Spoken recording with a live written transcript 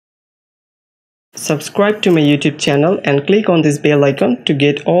Subscribe to my YouTube channel and click on this bell icon to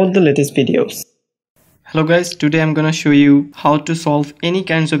get all the latest videos. Hello guys, today I'm gonna show you how to solve any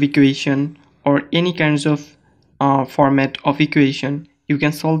kinds of equation or any kinds of format of equation. You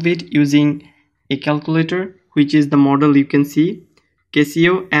can solve it using a calculator, which is the model you can see,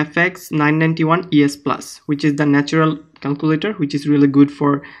 Casio FX-991ES Plus, which is the natural calculator, which is really good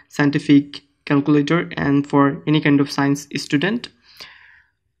for scientific calculator and for any kind of science student.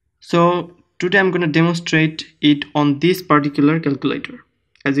 So today I'm going to demonstrate it on this particular calculator,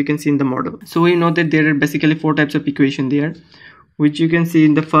 as you can see in the model. So we know that there are basically four types of equation there, which you can see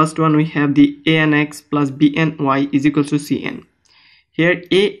in the first one. We have the a and x plus b and y is equals to cn. Here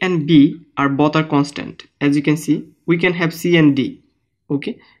a and b are both are constant. As you can see, we can have c and d.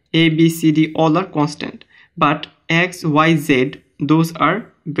 Okay, a, b, c, d all are constant, but x, y, z, those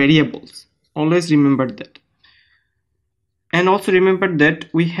are variables. Always remember that. And also remember that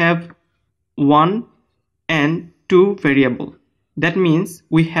we have 1 and 2 variable. That means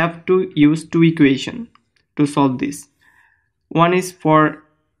we have to use two equation to solve this. One is for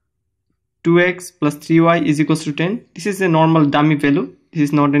 2x plus 3y is equals to 10. This is a normal dummy value. This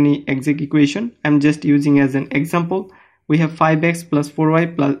is not any exact equation. I'm just using as an example. We have 5x plus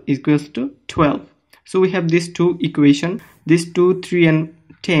 4y plus equals to 12. So we have these two equation. These 2, 3 and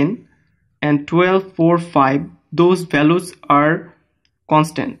 10 and 12, 4, 5. Those values are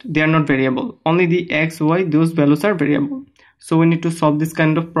constant. They are not variable. Only the x, y, those values are variable. So we need to solve this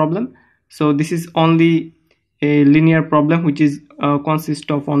kind of problem. So this is only a linear problem, which is consists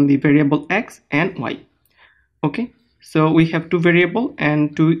of only variable x and y. Okay, so we have two variable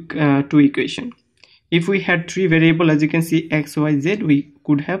and two equation. If we had three variable, as you can see, x, y, z, we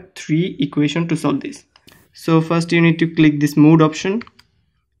could have three equation to solve this. So first you need to click this mode option.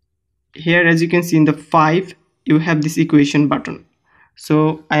 Here, as you can see in the 5, you have this equation button.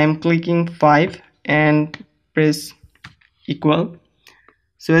 So I am clicking 5 and press equal.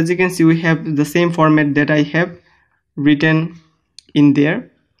 So as you can see, we have the same format that I have written in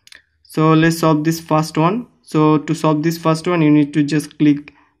there. So let's solve this first one. So to solve this first one, you need to just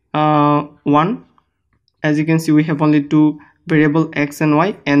click 1. As you can see, we have only two variable x and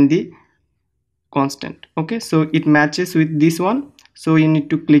y and the constant. Okay, so it matches with this one. So you need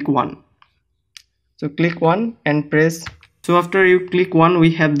to click 1. So click 1 and press. So after you click 1,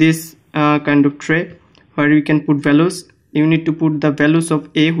 we have this kind of tray where you can put values. You need to put the values of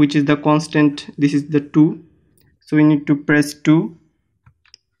a, which is the constant. This is the 2. So we need to press 2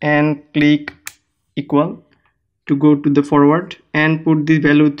 and click equal to go to the forward and put the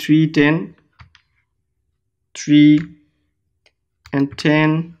value 3, 10, 3 and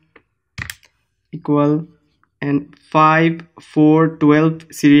 10 equal, and 5, 4, 12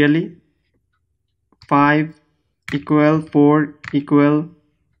 serially. 5 equal, 4 equal,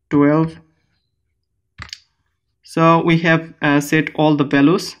 12. So we have set all the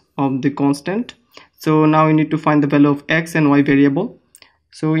values of the constant. So now we need to find the value of x and y variable.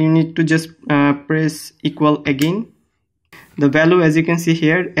 So you need to just press equal again. The value, as you can see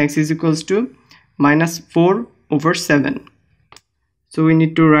here, x is equals to minus 4 over 7. So we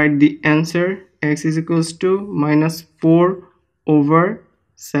need to write the answer. X is equals to minus 4 over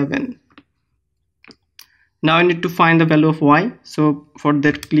 7. Now I need to find the value of y. So for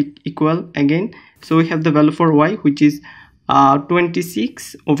that, click equal again. So we have the value for y, which is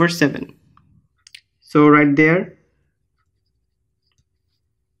 26 over 7. So right there.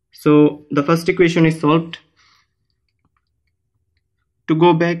 So the first equation is solved. To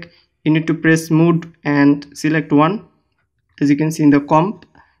go back, you need to press mode and select 1. As you can see in the comp,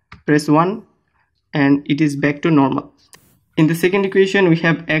 press 1 and it is back to normal. In the second equation, we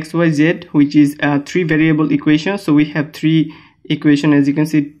have x, y, z, which is a 3 variable equation. So we have 3 equation, as you can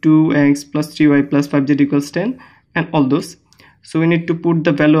see, 2x plus 3y plus 5z equals 10 and all those. So we need to put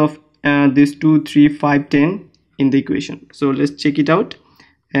the value of this 2, 3, 5, 10 in the equation. So let's check it out.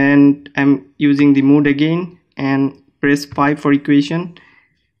 And I'm using the mode again and press 5 for equation.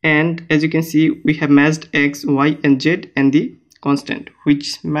 And as you can see, we have matched x, y and z and the constant,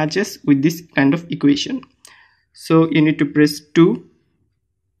 which matches with this kind of equation. So you need to press 2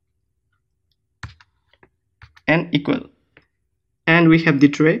 and equal, and we have the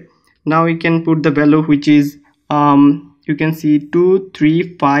tray. Now we can put the value, which is you can see 2,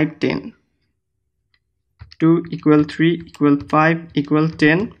 3, 5, 10. 2 equal 3 equal 5 equal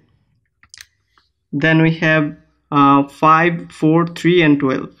 10. Then we have 5, 4, 3 and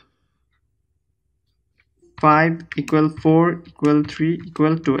 12. 5 equal 4 equal 3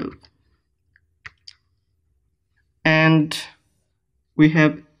 equal 12. And we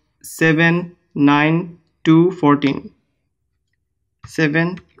have 7, 9, 2, 14.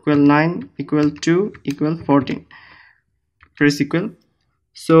 7 equal 9 equal 2 equal 14. Press equal.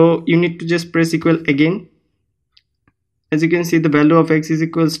 So you need to just press equal again. As you can see, the value of x is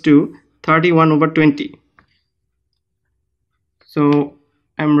equals to 31 over 20. So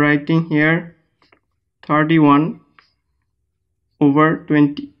I'm writing here 31 over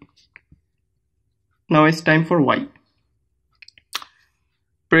 20. Now it's time for y.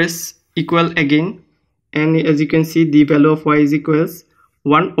 Press equal again, and as you can see, the value of y is equals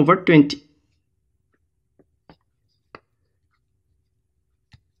 1 over 20.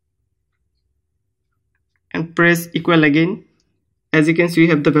 And press equal again. As you can see, we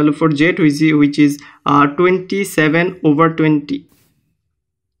have the value for z, which is 27 over 20.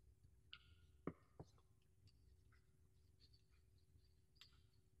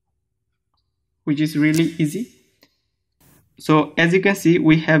 Which is really easy. So as you can see,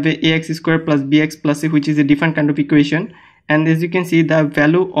 we have a ax square plus bx plus c, which is a different kind of equation. And as you can see, the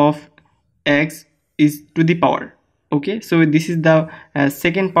value of x is to the power. Okay, so this is the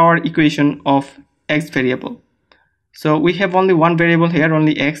second power equation of x variable. So we have only one variable here,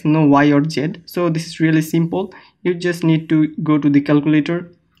 only x, no y or z. So this is really simple. You just need to go to the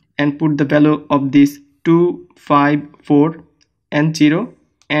calculator and put the value of this 2, 5, 4 and 0,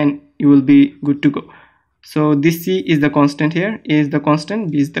 and you will be good to go. So this c is the constant here, a is the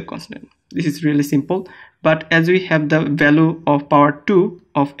constant, b is the constant. This is really simple. But as we have the value of power 2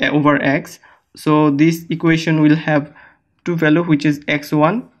 of over x, so this equation will have two value, which is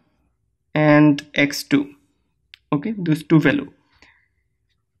x1 and x2. Okay, those two value.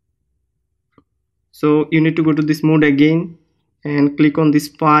 So you need to go to this mode again and click on this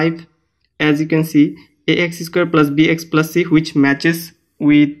 5. As you can see, ax square plus bx plus c, which matches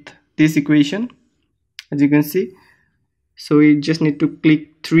with this equation, as you can see. So you just need to click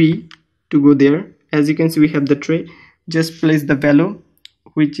 3 to go there. As you can see, we have the tray. Just place the value,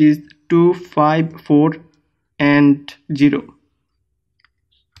 which is 2, 5, 4 and 0.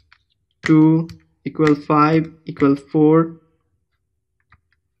 2 equal 5 equal 4.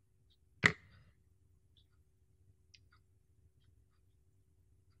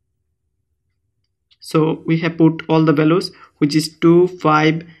 So we have put all the values, which is 2,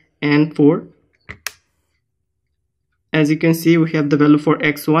 5 and 4. As you can see, we have the value for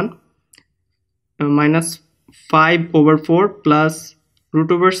x1 minus 5 over 4 plus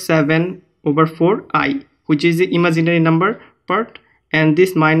root over 7 over 4 I, which is the imaginary number part, and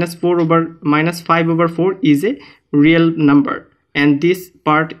this minus 5 over 4 is a real number, and this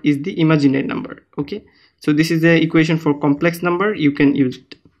part is the imaginary number. Okay, so this is the equation for complex number. You can use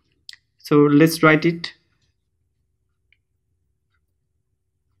it. So let's write it.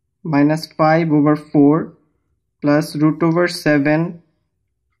 Minus 5 over 4 plus root over 7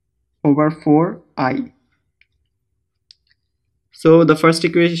 over 4 I. So the first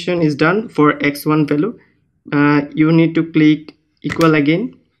equation is done for x1 value. You need to click equal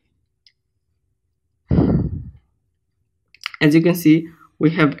again. As you can see,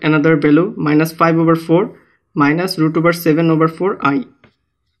 we have another value, minus 5 over 4 minus root over 7 over 4 I.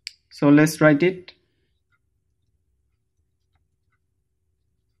 So let's write it.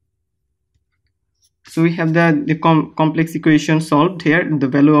 So we have the complex equation solved here, the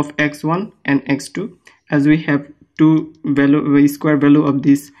value of x1 and x2, as we have two square value of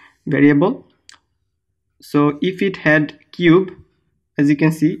this variable. So if it had cube, as you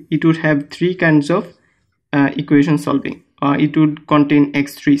can see, it would have three kinds of equation solving. It would contain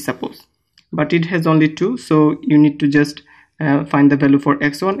x3 suppose, but it has only two. So you need to just find the value for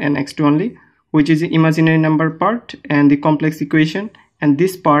x1 and x2 only, which is the imaginary number part and the complex equation, and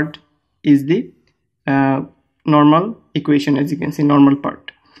this part is the normal equation. As you can see, normal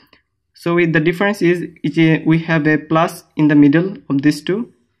part. So the difference is we have a plus in the middle of these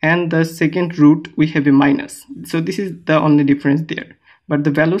two, and the second root we have a minus. So this is the only difference there, but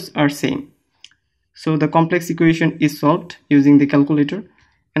the values are same. So the complex equation is solved using the calculator.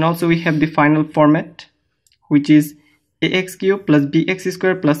 And also we have the final format, which is ax cube plus bx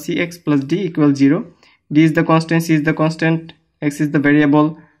square plus cx plus d equals 0. D is the constant, c is the constant, x is the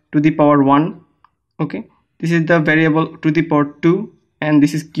variable to the power 1. Okay, this is the variable to the power 2, and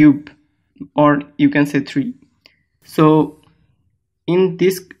this is cube, or you can say 3. So in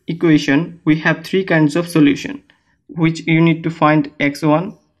this equation we have three kinds of solution, which you need to find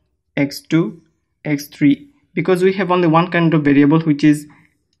x1, x2, x3, because we have only one kind of variable, which is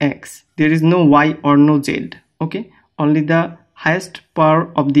x. There is no y or no z. Okay, only the highest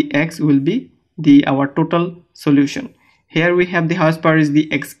power of the x will be our total solution. Here we have the highest power is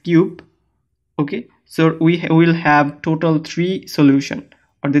the x cube. Okay, so we will have total 3 solution,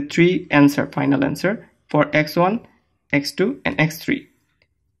 or the 3 final answer for x1, x2 and x3.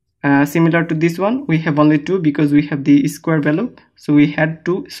 Similar to this one, we have only 2 because we have the square value, so we had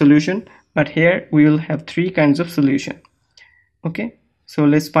 2 solution, but here we will have 3 kinds of solution. Okay, so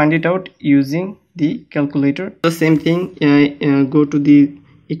let's find it out using the calculator. The same thing, go to the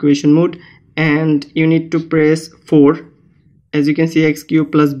equation mode and you need to press 4. As you can see, x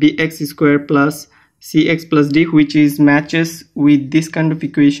cube plus bx square plus cx plus d, which is matches with this kind of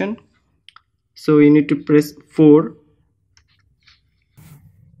equation. So you need to press 4.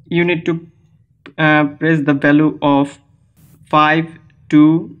 You need to press the value of 5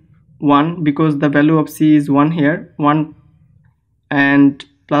 to 1 because the value of c is 1 here, 1 and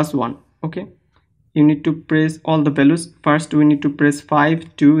plus 1. Okay, you need to press all the values. First we need to press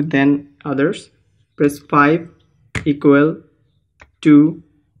 5 to, then others. Press 5 equal 2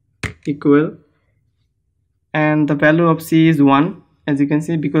 equal, and the value of c is 1, as you can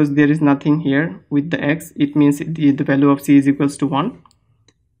see, because there is nothing here with the x. It means the value of c is equals to 1.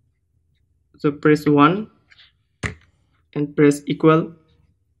 So press 1 and press equal,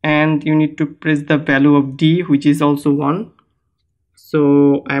 and you need to press the value of d, which is also 1.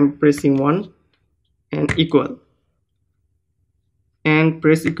 So I am pressing 1 and equal, and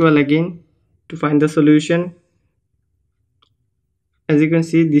press equal again to find the solution. As you can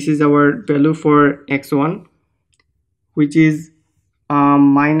see, this is our value for x1, which is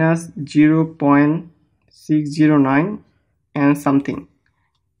minus 0.609 and something.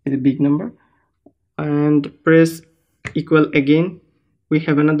 It's a big number. And press equal again. We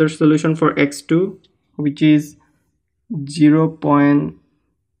have another solution for x2, which is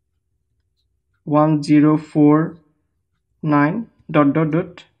 0.1049 dot dot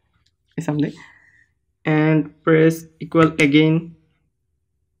dot something, and press equal again.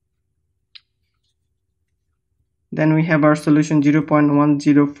 Then we have our solution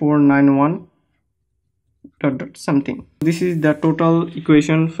 0.10491 dot dot something. This is the total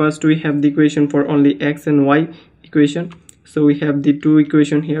equation. First we have the equation for only x and y equation. So we have the 2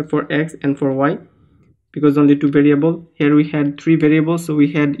 equation here for x and for y, because only 2 variable. Here we had 3 variables, so we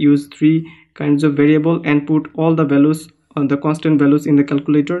had used 3 kinds of variable and put all the values on the constant values in the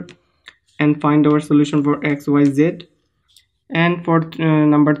calculator and find our solution for x, y, z. And for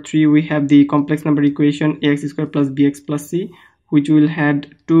number 3 we have the complex number equation ax square plus bx plus c, which will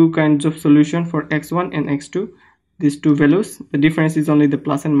had 2 kinds of solution for x1 and x2. These 2 values, the difference is only the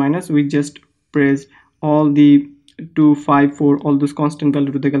plus and minus. We just press all the 2, 5, 4, all those constant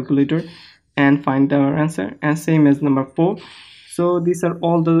value to the calculator and find our answer, and same as number 4. So these are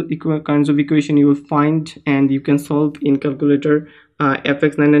all the kinds of equation you will find and you can solve in calculator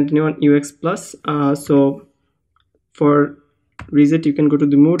FX-991ES plus. So for result you can go to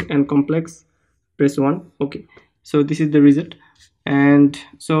the mode and complex, press 1. Okay, so this is the result. And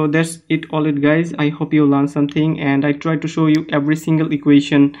so that's it, all it guys. I hope you learned something, and I try to show you every single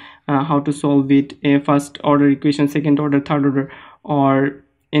equation, how to solve it, a first order equation, second order, third order, or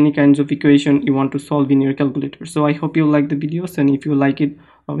any kinds of equation you want to solve in your calculator. So I hope you like the videos, and if you like it,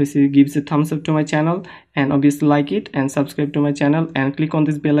 obviously give a thumbs up to my channel, and obviously like it and subscribe to my channel and click on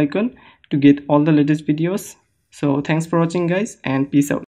this bell icon to get all the latest videos. So thanks for watching guys, and peace out.